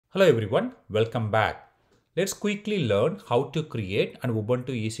Hello everyone, welcome back. Let's quickly learn how to create an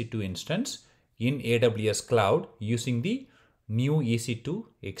Ubuntu EC2 instance in AWS Cloud using the new EC2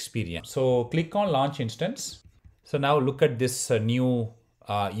 experience. So click on launch instance. So now look at this new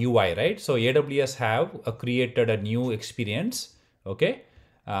UI, right? So AWS have created a new experience, okay?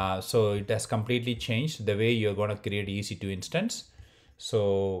 So it has completely changed the way you're going to create EC2 instance.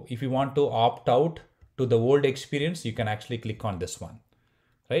 So if you want to opt out to the old experience, you can actually click on this one,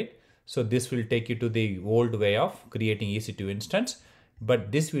 right? So this will take you to the old way of creating EC2 instance.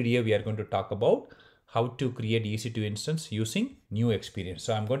 But this video, we are going to talk about how to create EC2 instance using new experience.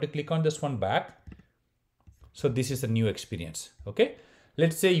 So I'm going to click on this one back. So this is a new experience. Okay.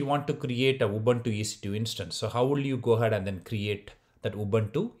 Let's say you want to create a Ubuntu EC2 instance. So how will you go ahead and then create that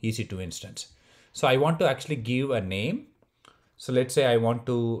Ubuntu EC2 instance? So I want to actually give a name. So let's say I want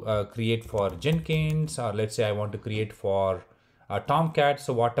to create for Jenkins, or let's say I want to create for Tomcat.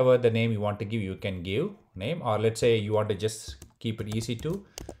 So whatever the name you want to give, you can give name, or let's say you want to just keep it EC2,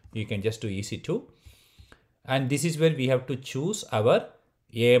 you can just do EC2. And this is where we have to choose our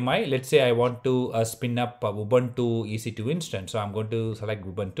AMI. Let's say I want to spin up a Ubuntu EC2 instance. So I'm going to select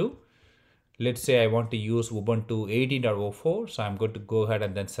Ubuntu. Let's say I want to use Ubuntu 18.04. So I'm going to go ahead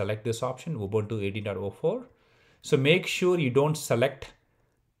and then select this option, Ubuntu 18.04. So make sure you don't select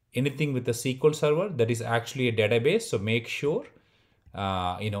anything with the SQL server that is actually a database. So make sure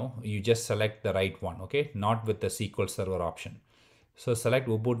you just select the right one, okay? Not with the SQL server option. So select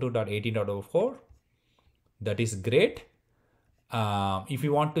Ubuntu.18.04. That is great. If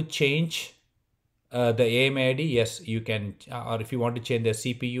you want to change the AMI ID, yes, you can, or if you want to change the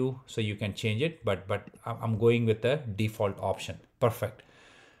CPU, so you can change it, but I'm going with the default option. Perfect.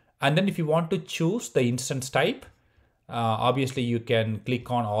 And then if you want to choose the instance type, obviously you can click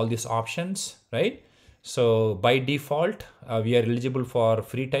on all these options, right? So by default, we are eligible for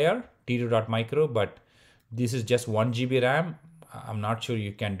free tier T2.micro, but this is just 1 GB RAM. I'm not sure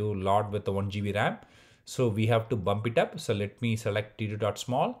you can do a lot with the 1 GB RAM. So we have to bump it up. So let me select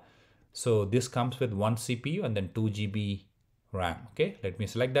T2.small. So this comes with 1 CPU and then 2 GB RAM. Okay, let me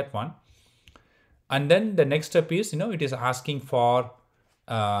select that one. And then the next step is, it is asking for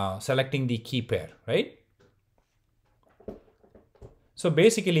selecting the key pair, right? So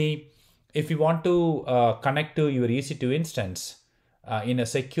basically, if you want to connect to your EC2 instance in a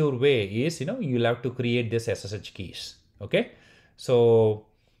secure way, is you'll have to create this SSH keys. Okay, so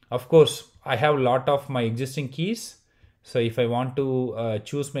of course I have a lot of my existing keys. So if I want to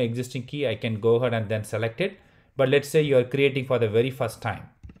choose my existing key, I can go ahead and then select it. But let's say you are creating for the very first time.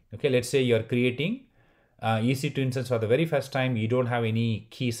 Okay, let's say you are creating EC2 instance for the very first time. You don't have any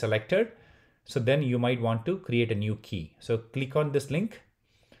key selected. So then you might want to create a new key. So click on this link.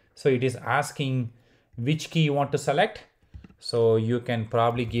 So it is asking which key you want to select. So you can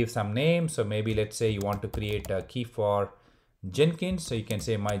probably give some name. So maybe let's say you want to create a key for Jenkins. So you can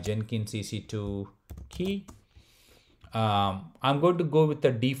say my Jenkins EC2 key. I'm going to go with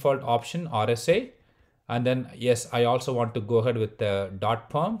the default option RSA. And then yes, I also want to go ahead with the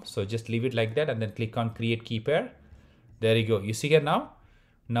 .perm. So just leave it like that and then click on create key pair. There you go. You see here now.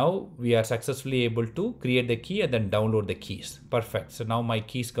 Now we are successfully able to create the key and then download the keys. Perfect. So now my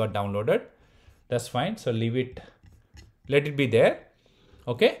keys got downloaded. That's fine. So leave it, let it be there.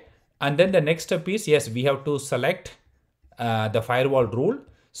 Okay. And then the next step is, yes, we have to select the firewall rule.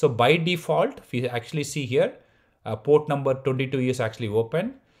 So by default, if you actually see here, port number 22 is actually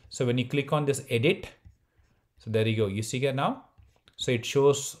open. So when you click on this edit, so there you go. You see here now. So it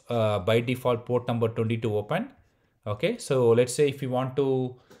shows by default port number 22 open. Okay, so let's say if you want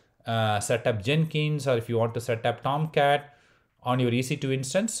to set up Jenkins, or if you want to set up Tomcat on your EC2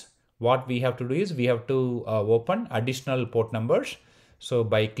 instance, what we have to do is we have to open additional port numbers. So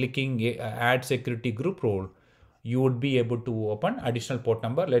by clicking add security group role, you would be able to open additional port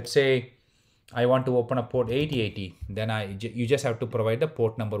number. Let's say I want to open a port 8080, then you just have to provide the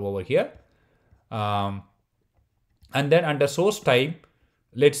port number over here. And then under source type,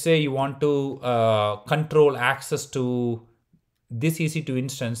 let's say you want to control access to this EC2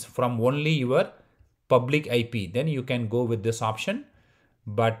 instance from only your public IP, then you can go with this option.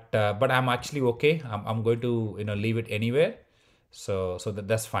 But I'm actually okay. I'm going to leave it anywhere. So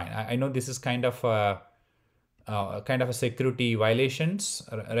that's fine. I know this is kind of a security violations,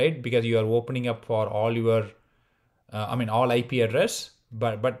 right? Because you are opening up for all your all IP address,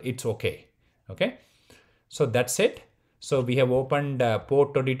 but it's okay. Okay, so that's it. So we have opened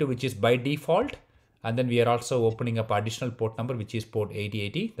port 22, which is by default. And then we are also opening up additional port number, which is port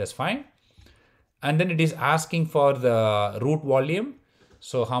 8080. That's fine. And then it is asking for the root volume.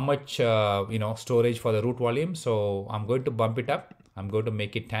 So how much, storage for the root volume. So I'm going to bump it up I'm going to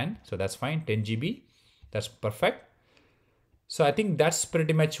make it 10. So that's fine. 10 GB. That's perfect. So I think that's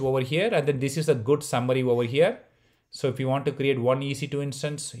pretty much over here. And then this is a good summary over here. So if you want to create one EC2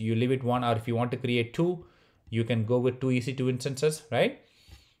 instance, you leave it one, or if you want to create two, you can go with two EC2 instances, right?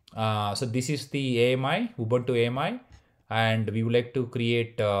 So this is the AMI, Ubuntu AMI, and we would like to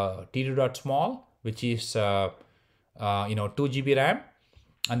create t2.small, which is 2 GB RAM,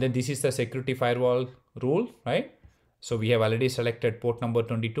 and then this is the security firewall rule, right? So we have already selected port number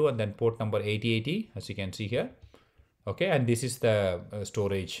 22 and then port number 8080, as you can see here. Okay, and this is the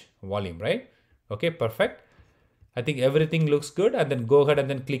storage volume, right? Okay, perfect. I think everything looks good, and then go ahead and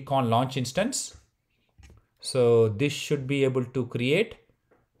then click on launch instance. So this should be able to create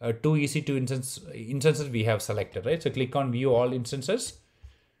two EC2 instances we have selected, right? So click on view all instances.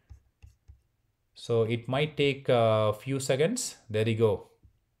 So it might take a few seconds. There you go.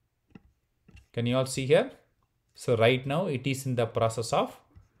 Can you all see here? So right now it is in the process of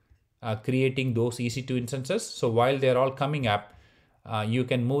creating those EC2 instances. So while they're all coming up, you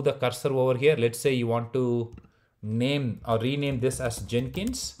can move the cursor over here. Let's say you want to name or rename this as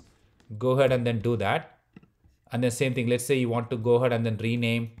Jenkins. Go ahead and then do that. And then same thing, let's say you want to go ahead and then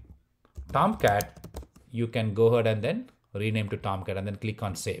rename Tomcat. You can go ahead and then rename to Tomcat and then click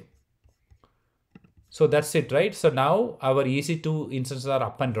on save. So that's it, right? So now our EC2 instances are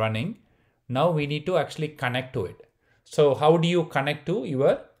up and running. Now we need to actually connect to it. So how do you connect to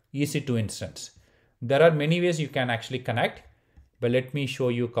your EC2 instance? There are many ways you can actually connect, but let me show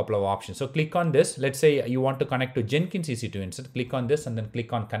you a couple of options. So click on this. Let's say you want to connect to Jenkins EC2 instance. Click on this and then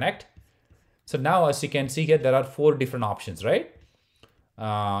click on connect. So now, as you can see here, there are 4 different options, right?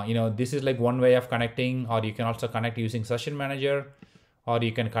 This is like one way of connecting, or you can also connect using session manager, or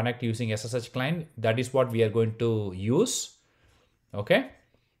you can connect using SSH client. That is what we are going to use. Okay.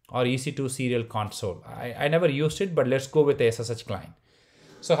 Or EC2 serial console. I never used it, but let's go with the SSH client.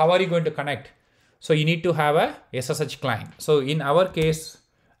 So how are you going to connect? So you need to have a SSH client. So in our case,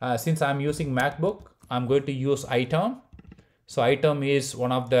 since I'm using MacBook, I'm going to use iTerm. So iTerm is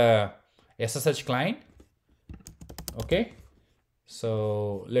one of the SSH client. Okay.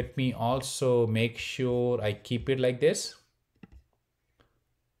 So let me also make sure I keep it like this.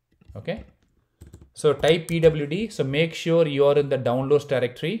 Okay. So type pwd. So make sure you are in the downloads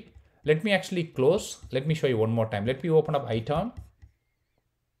directory. Let me actually close. Let me show you one more time. Let me open up iTerm.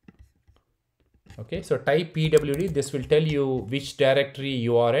 Okay. So type pwd. This will tell you which directory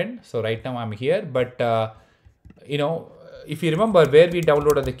you are in. So right now I'm here, but if you remember where we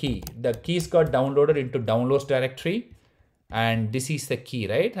downloaded the keys got downloaded into downloads directory, and this is the key,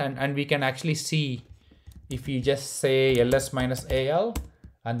 right? And we can actually see if you just say ls-al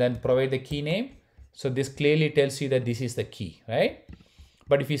and then provide the key name. So this clearly tells you that this is the key, right?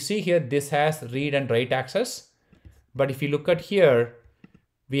 But if you see here, this has read and write access. But if you look at here,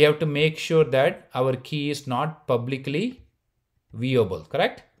 we have to make sure that our key is not publicly viewable,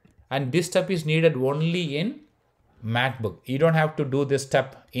 correct? And this step is needed only in MacBook. You don't have to do this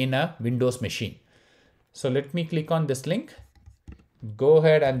step in a Windows machine. So let me click on this link. Go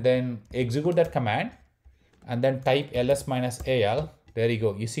ahead and then execute that command and then type ls-al. There you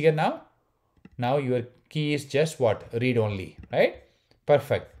go. You see it now? Now your key is just what? Read only, right?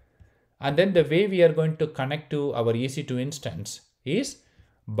 Perfect. And then the way we are going to connect to our EC2 instance is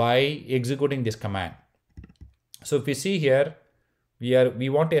by executing this command. So if you see here, we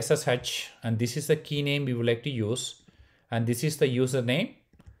want SSH, and this is the key name we would like to use, and this is the username,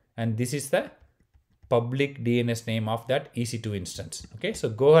 and this is the public DNS name of that EC2 instance. Okay, so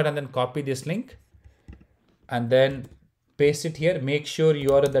go ahead and then copy this link and then paste it here. Make sure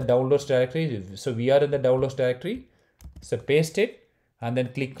you are in the downloads directory. So we are in the downloads directory. So paste it and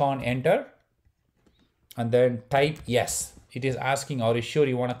then click on enter and then type yes. It is asking, are you sure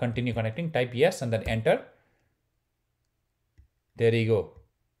you want to continue connecting? Type yes and then enter. There you go.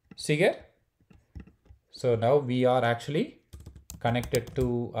 See here? So now we are actually connected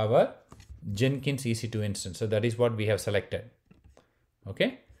to our Jenkins EC2 instance. So that is what we have selected.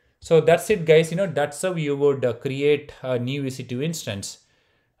 Okay. So that's it, guys. That's how you would create a new EC2 instance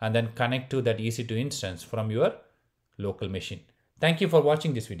and then connect to that EC2 instance from your local machine. Thank you for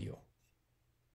watching this video.